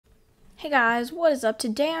Hey guys, what is up?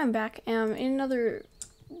 Today I'm back in another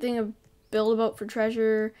thing of Build A Boat for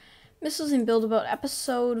Treasure Missiles in Build A Boat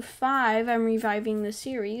episode 5. I'm reviving the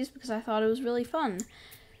series because I thought it was really fun.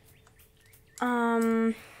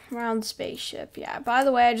 Round spaceship, yeah. By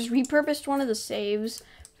the way, I just repurposed one of the saves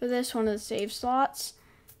for this, one of the save slots.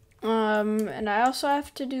 And I also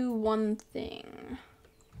have to do one thing.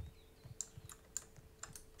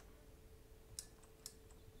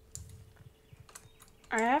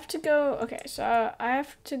 I have to go, okay, so I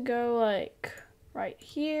have to go like right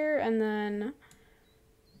here and then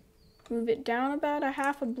move it down about a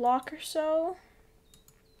half a block or so.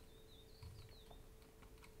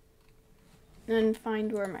 And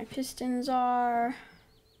find where my pistons are.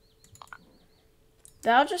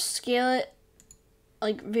 That'll just scale it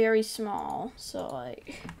like very small, so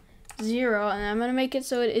like 0, and I'm gonna make it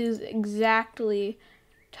so it is exactly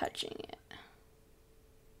touching it.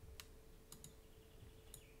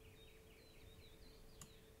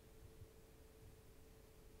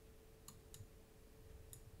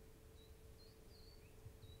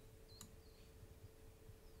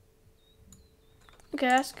 Okay,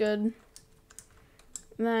 that's good.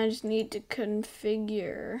 And then I just need to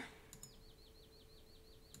configure.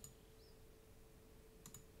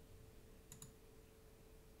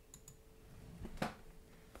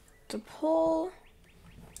 To pull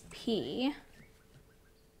P,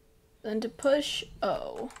 then to push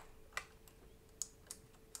O.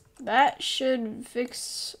 That should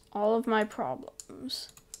fix all of my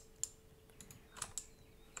problems.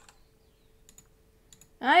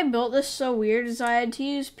 And I built this so weird as I had to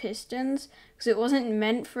use pistons because it wasn't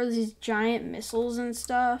meant for these giant missiles and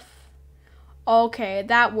stuff. Okay,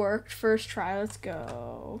 that worked. First try, let's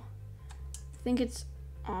go. I think it's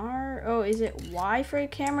R. Oh, is it Y for a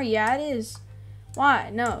camera? Yeah, it is.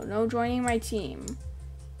 Y. No joining my team.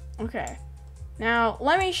 Okay. Now,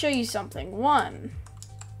 let me show you something. 1.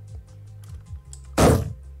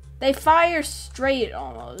 They fire straight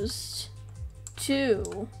almost.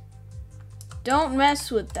 2. Don't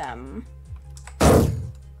mess with them.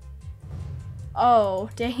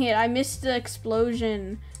 Oh, dang it. I missed the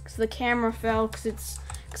explosion because the camera fell because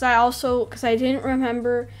I didn't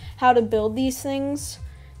remember how to build these things.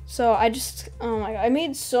 So I just, oh my god, I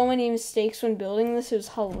made so many mistakes when building this. It's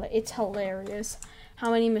hilarious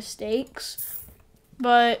how many mistakes.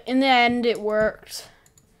 But in the end, it worked.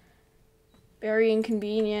 Very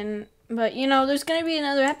inconvenient. But, you know, there's going to be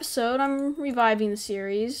another episode. I'm reviving the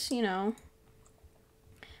series, you know.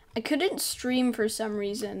 I couldn't stream for some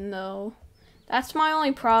reason, though. That's my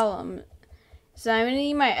only problem. So I'm going to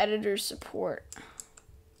need my editor's support.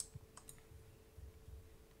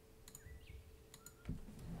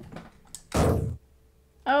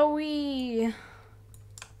 Oh, wee.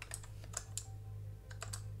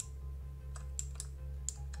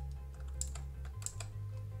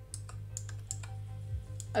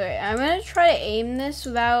 Okay, I'm going to try to aim this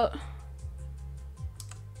without...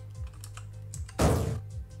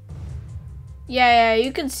 Yeah,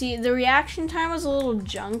 you can see the reaction time was a little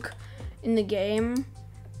junk in the game.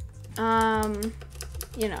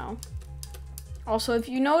 You know. Also, if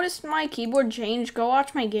you noticed my keyboard change, go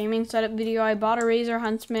watch my gaming setup video. I bought a Razer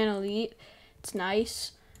Huntsman Elite. It's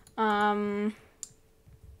nice. Well,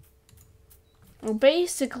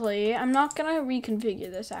 basically, I'm not gonna reconfigure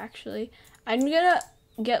this, actually. I'm gonna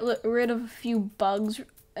get rid of a few bugs,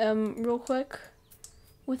 real quick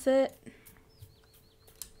with it.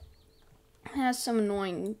 It has some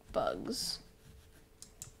annoying bugs.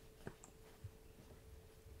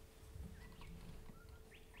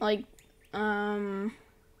 Like, I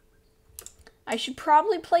should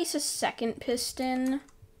probably place a second piston.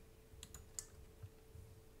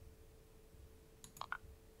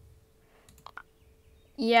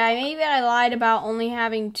 Yeah, maybe I lied about only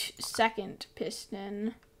having second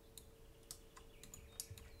piston.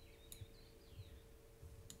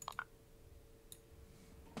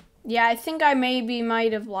 Yeah, I think I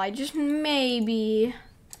might have lied. Just maybe.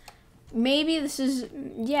 Maybe this is,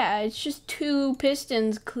 yeah, it's just 2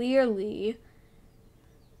 pistons, clearly.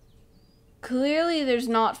 Clearly there's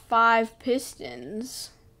not 5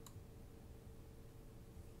 pistons.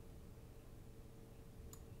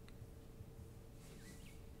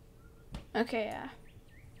 Okay, yeah.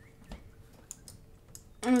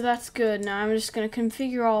 Oh, that's good. Now I'm just gonna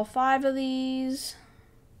configure all 5 of these.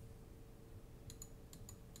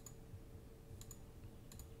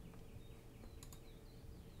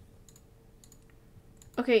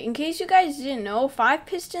 Okay, in case you guys didn't know, 5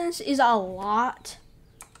 pistons is a lot.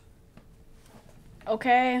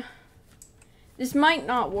 Okay? This might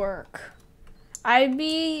not work. I'd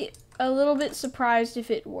be a little bit surprised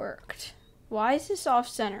if it worked. Why is this off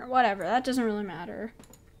center? Whatever, that doesn't really matter.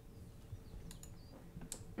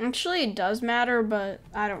 Actually, it does matter, but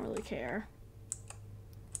I don't really care.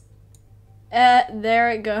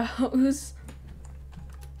 There it goes.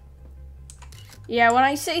 Yeah, when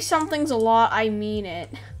I say something's a lot, I mean it.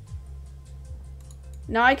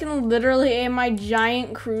 Now I can literally aim my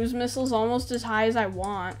giant cruise missiles almost as high as I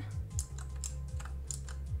want.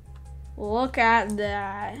 Look at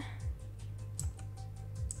that.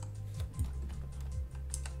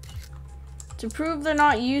 To prove they're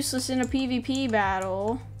not useless in a PvP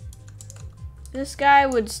battle, this guy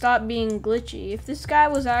would stop being glitchy. If this guy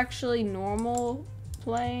was actually normal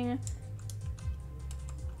playing.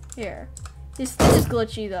 Here. This thing is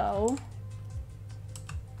glitchy though.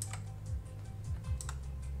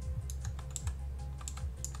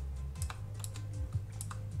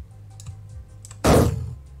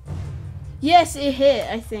 Yes, it hit,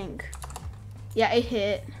 I think. Yeah, it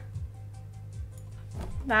hit.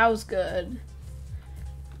 That was good.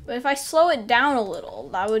 But if I slow it down a little,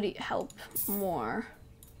 that would help more.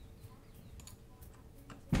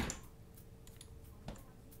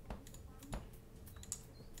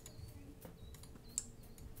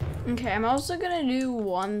 Okay, I'm also gonna do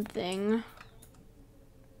one thing.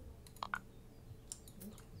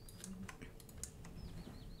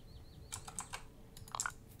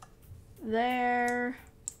 There.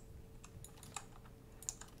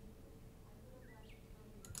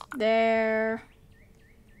 There.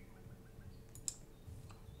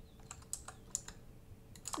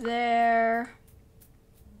 There.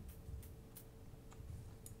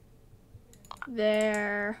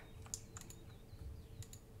 There.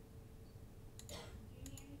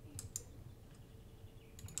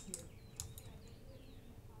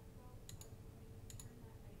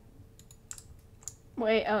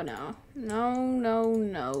 Wait, oh no. No, no,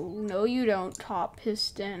 no. No, you don't, top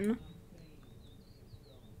piston.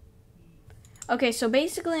 Okay, so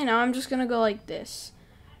basically now I'm just gonna go like this.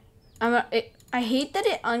 I hate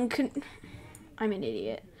that I'm an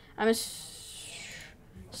idiot.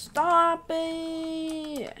 Stop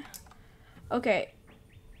it. Okay.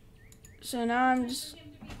 So now I'm just.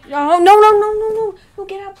 Oh, no, no, no, no, no. No,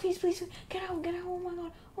 get out, please, please. Get out, get out. Oh my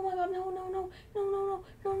god. Oh my god, no, no, no. No, no, no.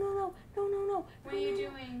 No, no, no. No, no, no. What are you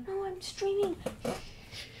doing? No, I'm streaming. Oh,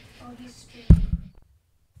 he's streaming.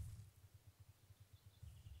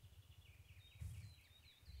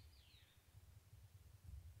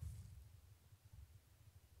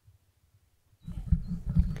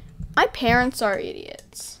 My parents are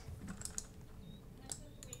idiots.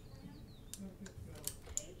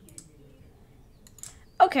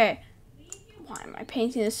 Okay. Why am I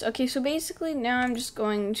painting this? Okay, so basically now I'm just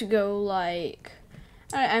going to go like...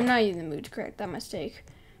 I'm not in the mood to correct that mistake.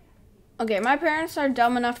 Okay, my parents are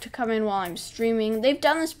dumb enough to come in while I'm streaming. They've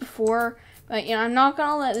done this before, but you know, I'm not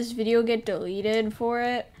gonna let this video get deleted for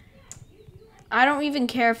it. I don't even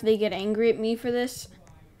care if they get angry at me for this.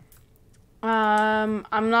 I'm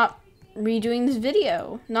not redoing this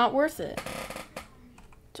video. Not worth it.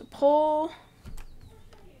 To pull.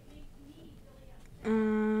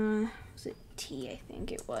 Was it T? I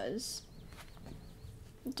think it was.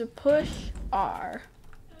 To push R.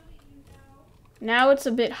 Now it's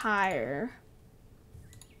a bit higher.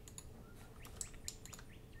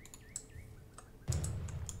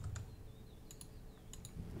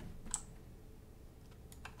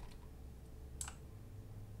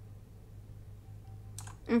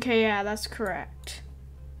 Okay, yeah, that's correct.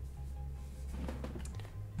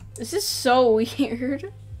 This is so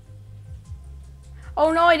weird.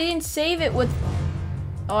 Oh no, I didn't save it with...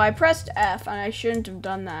 Oh, I pressed F and I shouldn't have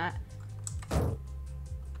done that.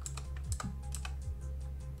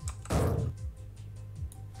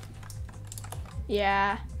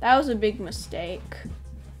 Yeah, that was a big mistake.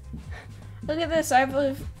 Look at this, I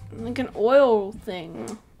have like an oil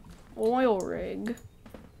thing. Oil rig.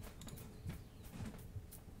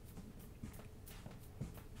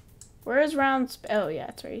 Where is round oh yeah,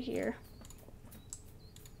 it's right here.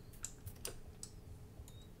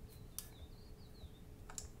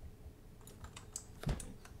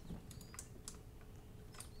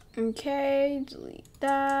 Okay, delete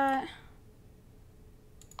that.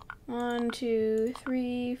 1, 2,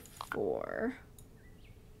 3, 4,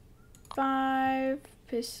 5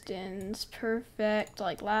 pistons. Perfect.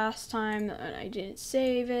 Like last time, and I didn't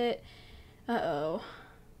save it. Uh-oh.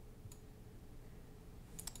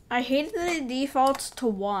 I hate that it defaults to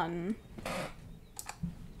 1.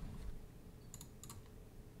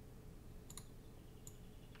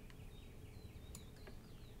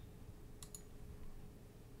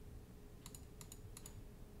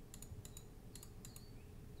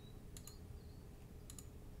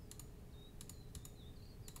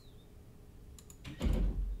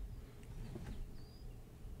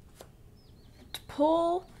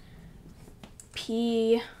 pull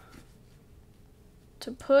P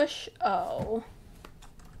to push O.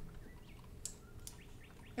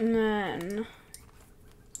 And then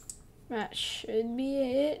that should be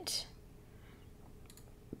it.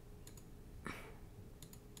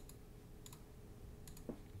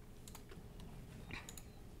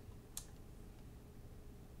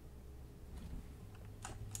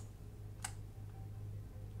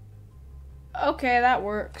 Okay, that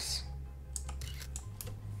works.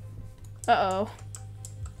 Uh-oh.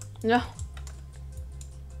 No.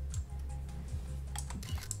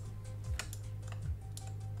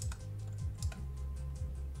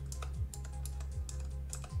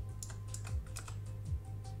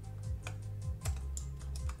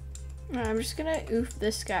 I'm just gonna oof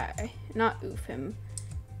this guy. Not oof him.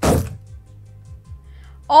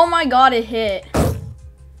 Oh my god, it hit.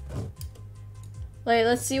 Wait,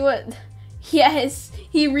 let's see what... Yes,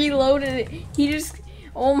 he reloaded it. He just...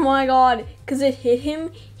 Oh my god. Because it hit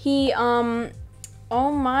him. He, Oh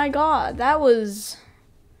my god. That was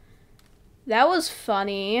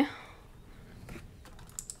funny.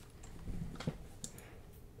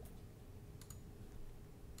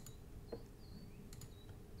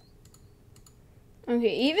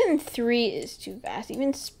 Okay, even 3 is too fast.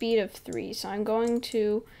 Even speed of 3. So I'm going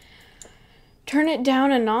to turn it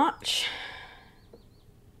down a notch.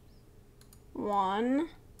 1,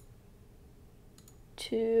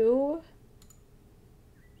 2.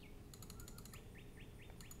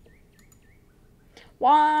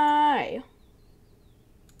 Why?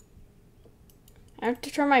 I have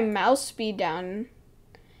to turn my mouse speed down.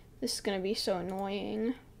 This is gonna be so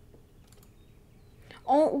annoying.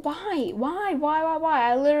 Oh, why? Why?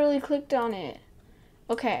 I literally clicked on it.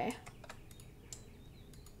 Okay.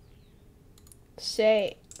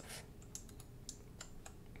 Save.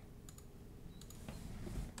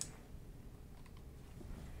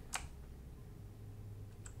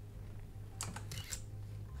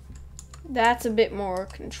 That's a bit more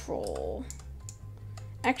control.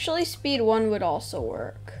 Actually, speed 1 would also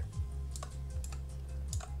work.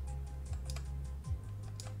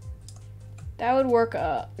 That would work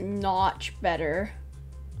a notch better.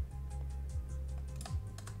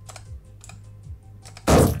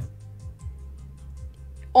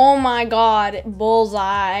 Oh my god,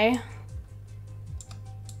 bullseye.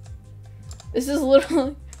 This is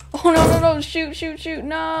literally... Oh no, shoot,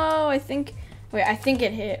 no, I think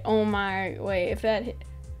it hit. Oh my, wait, if that hit...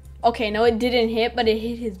 Okay, no, it didn't hit, but it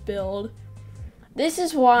hit his build. This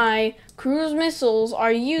is why cruise missiles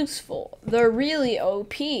are useful. They're really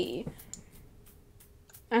OP.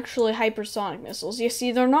 Actually, hypersonic missiles. You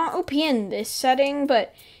see, they're not OP in this setting,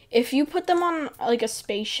 but if you put them on, like, a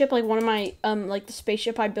spaceship, like one of my, like the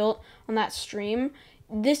spaceship I built on that stream,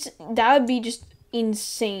 that would be just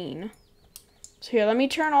insane. So here, let me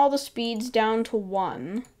turn all the speeds down to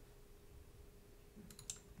 1.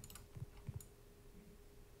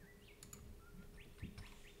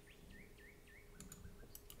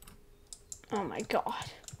 Oh my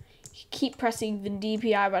god. Keep pressing the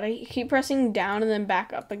DPI, but I keep pressing down and then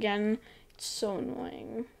back up again. It's so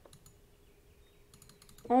annoying.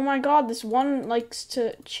 Oh my god, this one likes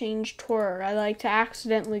to change torque. I like to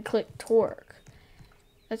accidentally click torque.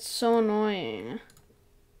 That's so annoying.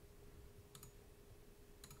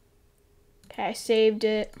 Okay, I saved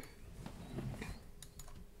it.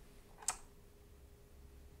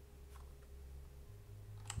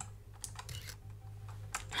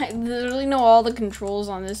 I literally know all the controls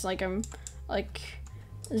on this, like I'm like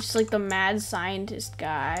just like the mad scientist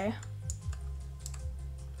guy.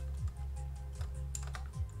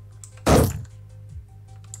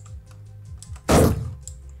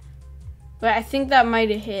 But I think that might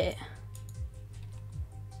have hit.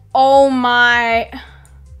 Oh my.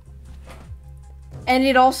 And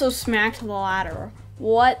it also smacked the ladder.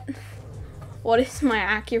 What is my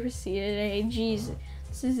accuracy today? Jeez,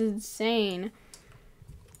 this is insane.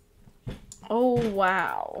 Oh,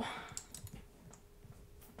 wow.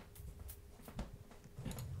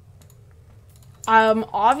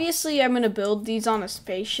 Obviously I'm gonna build these on a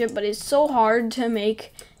spaceship, but it's so hard to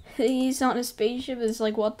make these on a spaceship. It's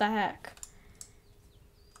like, what the heck?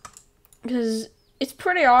 Because it's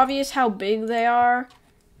pretty obvious how big they are,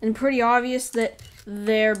 and pretty obvious that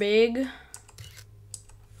they're big.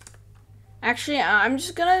 Actually, I'm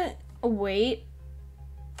just gonna wait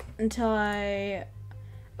until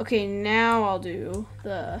okay, now I'll do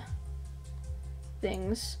the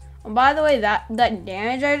things. Oh, by the way, that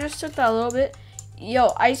damage I just took, that little bit.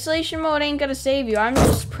 Yo, isolation mode ain't gonna save you. I'm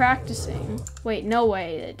just practicing. Wait, no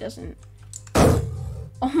way, it doesn't.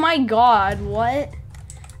 Oh my god, what?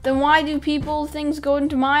 Then why do things go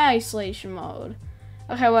into my isolation mode?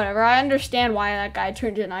 Okay, whatever. I understand why that guy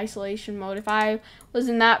turned in isolation mode. If I was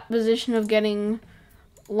in that position of getting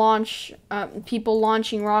people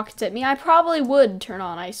launching rockets at me, I probably would turn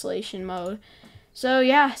on isolation mode. So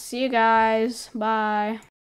yeah, see you guys. Bye.